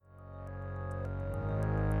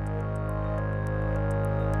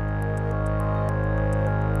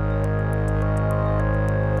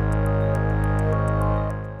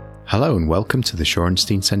Hello and welcome to the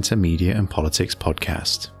Shorenstein Center Media and Politics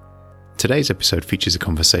podcast. Today's episode features a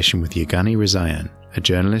conversation with Yeganeh Rezaian, a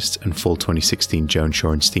journalist and fall 2016 Joan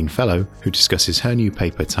Shorenstein Fellow who discusses her new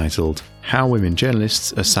paper titled How Women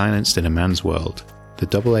Journalists Are Silenced in a Man's World, the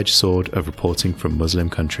Double-Edged Sword of Reporting from Muslim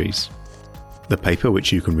Countries. The paper,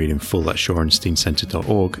 which you can read in full at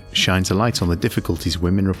shorensteincenter.org, shines a light on the difficulties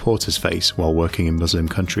women reporters face while working in Muslim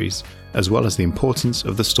countries, as well as the importance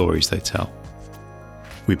of the stories they tell.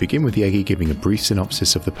 We begin with Yegi giving a brief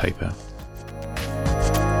synopsis of the paper.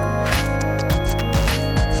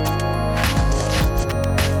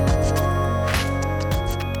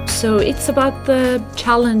 So it's about the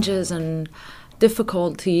challenges and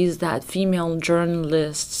difficulties that female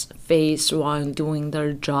journalists face while doing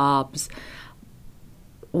their jobs,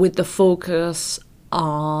 with the focus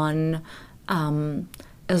on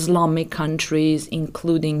Islamic countries,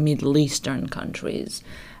 including Middle Eastern countries.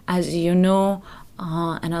 As you know,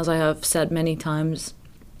 and as I have said many times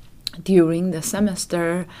during the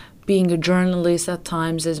semester, being a journalist at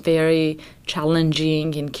times is very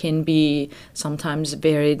challenging and can be sometimes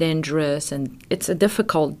very dangerous, and it's a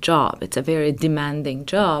difficult job. It's a very demanding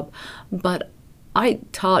job. But I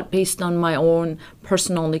thought, based on my own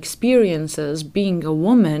personal experiences, being a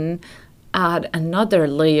woman add another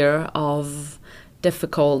layer of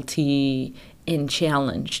difficulty and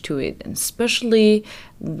challenge to it. And especially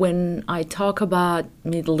when I talk about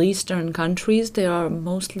Middle Eastern countries, they are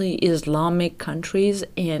mostly Islamic countries,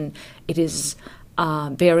 and it is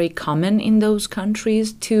very common in those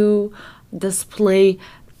countries to display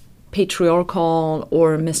patriarchal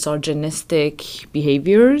or misogynistic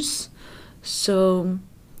behaviors. So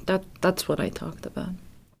that's what I talked about.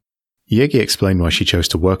 Yegi explained why she chose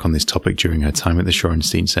to work on this topic during her time at the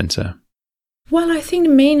Shorenstein Center. Well, I think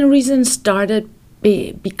the main reason started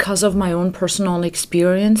because of my own personal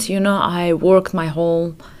experience. You know, I worked my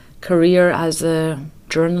whole career as a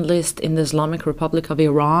journalist in the Islamic Republic of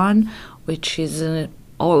Iran, which is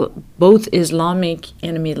both Islamic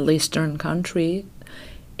and a Middle Eastern country.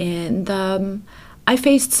 And I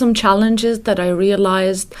faced some challenges that I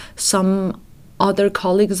realized some other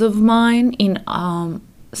colleagues of mine in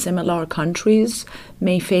similar countries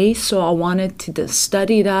may face. So I wanted to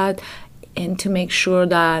study that and to make sure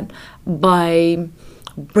that by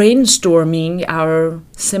brainstorming our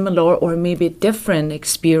similar or maybe different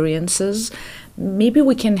experiences, maybe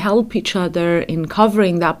we can help each other in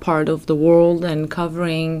covering that part of the world and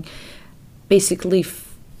covering, basically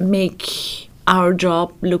make our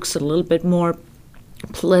job looks a little bit more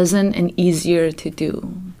pleasant and easier to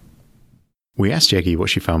do. We asked Yegi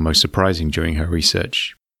what she found most surprising during her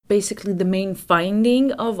research. Basically, the main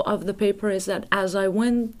finding of the paper is that as I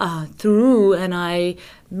went through and I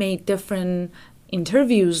made different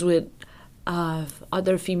interviews with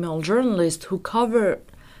other female journalists who cover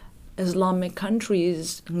Islamic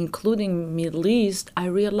countries, including Middle East, I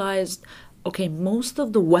realized, okay, most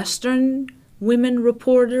of the Western women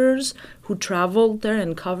reporters who traveled there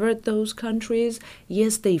and covered those countries,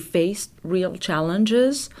 yes, they faced real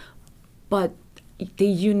challenges, but they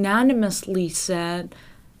unanimously said,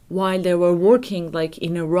 while they were working like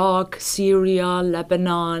in Iraq, Syria,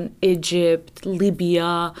 Lebanon, Egypt,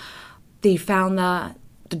 Libya, they found that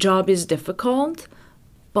the job is difficult,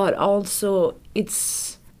 but also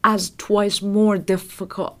it's twice more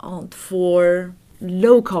difficult for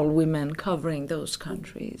local women covering those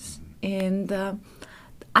countries. And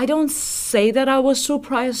I don't say that I was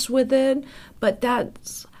surprised with it, but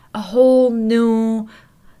that's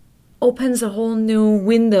opens a whole new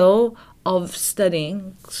window of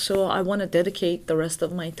studying. So I want to dedicate the rest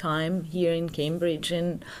of my time here in Cambridge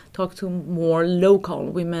and talk to more local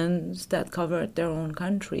women that cover their own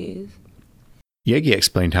countries. Yegi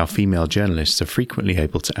explained how female journalists are frequently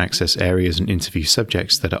able to access areas and interview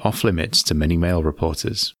subjects that are off limits to many male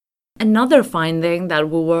reporters. Another finding that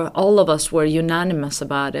all of us were unanimous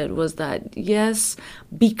about it was that, yes,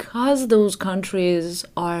 because those countries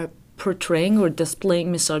are portraying or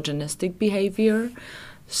displaying misogynistic behavior,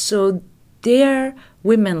 so their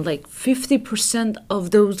women, like 50% of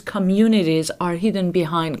those communities are hidden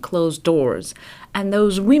behind closed doors. And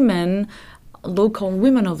those women, local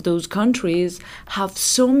women of those countries, have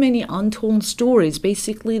so many untold stories.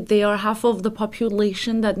 Basically, they are half of the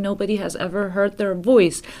population that nobody has ever heard their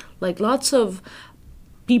voice. Like lots of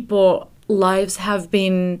people's lives have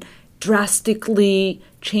been drastically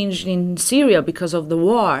changed in Syria because of the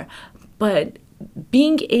war. But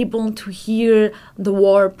being able to hear the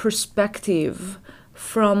war perspective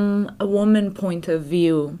from a woman point of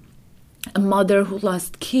view, a mother who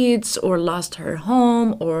lost kids or lost her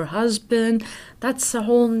home or husband, that's a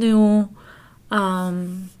whole new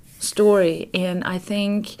story. And I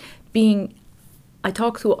think I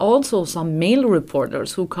talked to also some male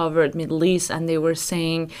reporters who covered Middle East, and they were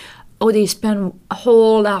saying, oh, they spend a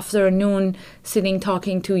whole afternoon sitting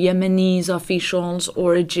talking to Yemeni officials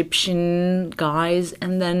or Egyptian guys,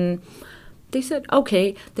 and then they said,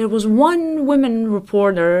 okay, there was one woman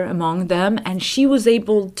reporter among them, and she was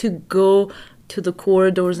able to go to the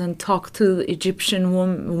corridors and talk to the Egyptian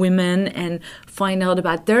women and find out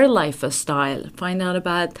about their lifestyle, find out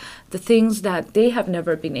about the things that they have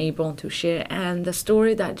never been able to share. And the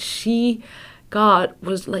story that she got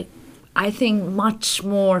was like, I think, much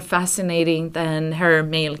more fascinating than her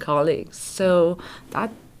male colleagues. So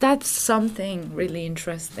that's something really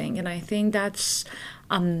interesting. And I think that's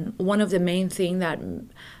one of the main things that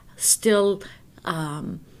still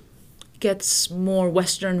gets more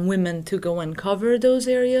Western women to go and cover those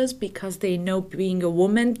areas, because they know, being a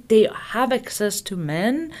woman, they have access to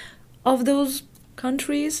men of those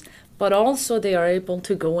countries, but also they are able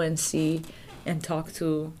to go and see and talk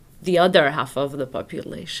to the other half of the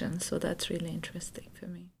population. So that's really interesting for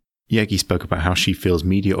me. Yegi spoke about how she feels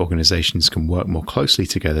media organizations can work more closely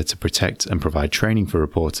together to protect and provide training for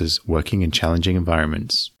reporters working in challenging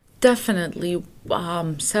environments. Definitely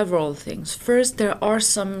several things. First, there are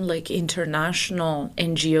some international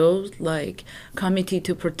NGOs like Committee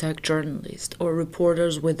to Protect Journalists or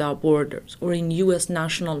Reporters Without Borders or in U.S.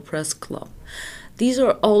 National Press Club. These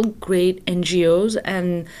are all great NGOs,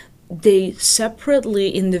 and they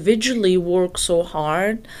separately, individually work so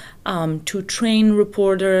hard to train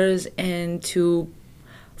reporters and to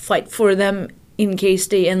fight for them in case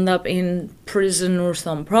they end up in prison or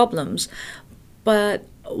some problems. But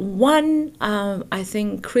one, I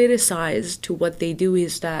think, criticized to what they do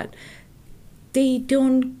is that they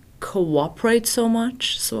don't cooperate so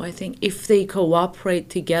much. So I think if they cooperate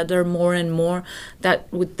together more and more, that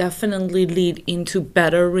would definitely lead into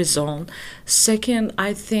better result. Second,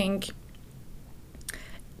 I think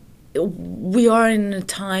we are in a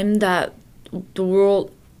time that the world,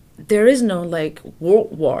 there is no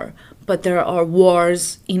world war, but there are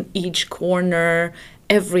wars in each corner,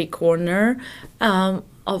 every corner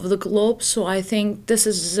of the globe. So I think this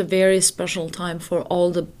is a very special time for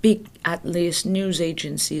all the big, at least, news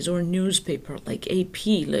agencies or newspaper like AP,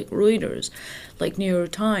 like Reuters, like New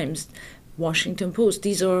York Times, Washington Post.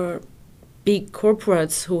 These are big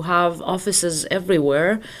corporates who have offices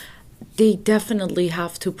everywhere. They definitely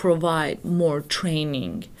have to provide more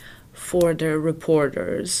training for their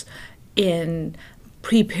reporters and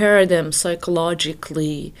prepare them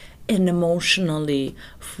psychologically and emotionally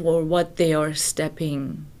for what they are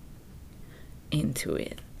stepping into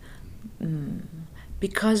it.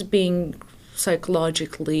 Because being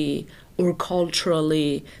psychologically or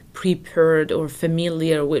culturally prepared or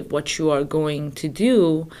familiar with what you are going to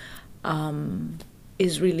do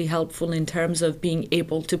is really helpful in terms of being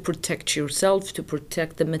able to protect yourself, to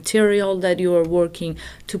protect the material that you are working,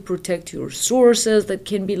 to protect your sources that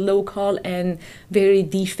can be local and very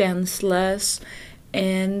defenseless.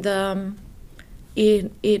 And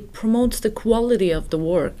it promotes the quality of the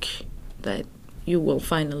work that you will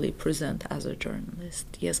finally present as a journalist.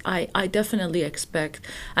 Yes, I definitely expect,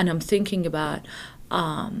 and I'm thinking about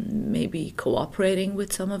maybe cooperating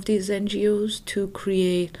with some of these NGOs to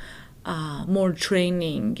create more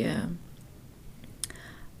training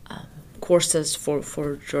courses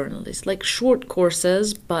for journalists, like short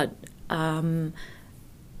courses, but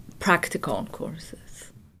practical courses.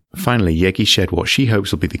 Finally, Yegi shared what she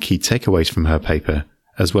hopes will be the key takeaways from her paper,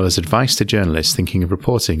 as well as advice to journalists thinking of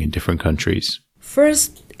reporting in different countries.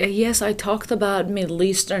 First, yes, I talked about Middle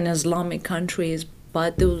Eastern Islamic countries,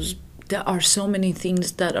 but there are so many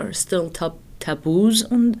things that are still taboos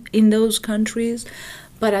in those countries.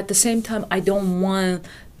 But at the same time, I don't want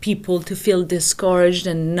people to feel discouraged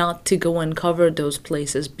and not to go and cover those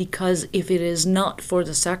places, because if it is not for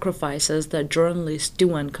the sacrifices that journalists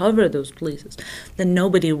do and cover those places, then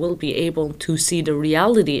nobody will be able to see the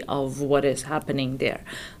reality of what is happening there.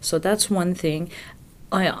 So that's one thing.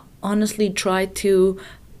 I honestly try to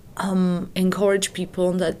encourage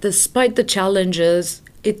people that despite the challenges,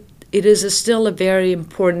 it is still a very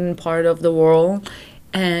important part of the world,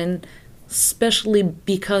 and especially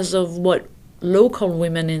because of what local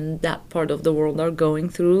women in that part of the world are going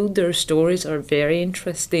through. Their stories are very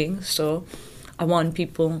interesting, so I want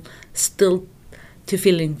people still to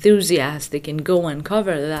feel enthusiastic and go and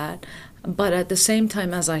cover that. But at the same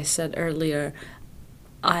time, as I said earlier,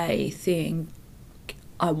 I think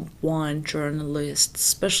I want journalists,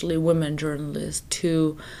 especially women journalists,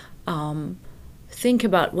 to think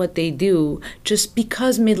about what they do. Just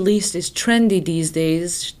because Middle East is trendy these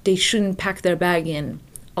days, they shouldn't pack their bag in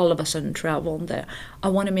all of a sudden travel there. I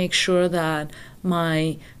want to make sure that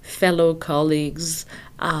my fellow colleagues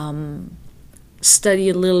study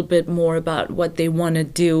a little bit more about what they want to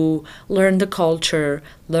do, learn the culture,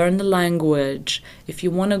 learn the language. If you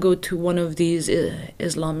want to go to one of these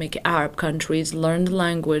Islamic Arab countries, learn the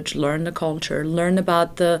language, learn the culture, learn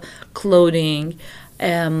about the clothing,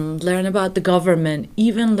 learn about the government,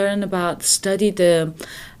 even study the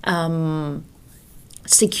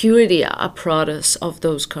security apparatus of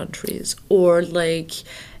those countries, or like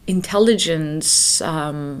intelligence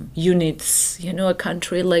units. A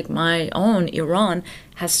country like my own, Iran,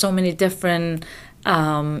 has so many different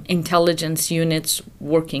intelligence units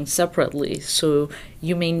working separately. So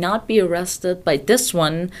you may not be arrested by this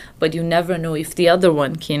one, but you never know if the other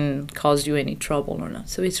one can cause you any trouble or not.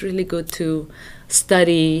 So it's really good to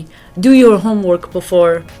study, do your homework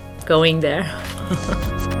before going there.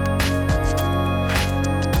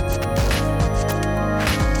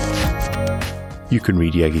 You can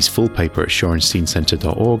read Yegi's full paper at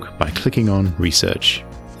shorensteincenter.org by clicking on Research.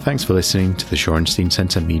 Thanks for listening to the Shorenstein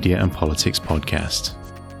Center Media and Politics podcast.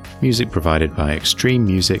 Music provided by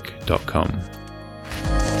extrememusic.com.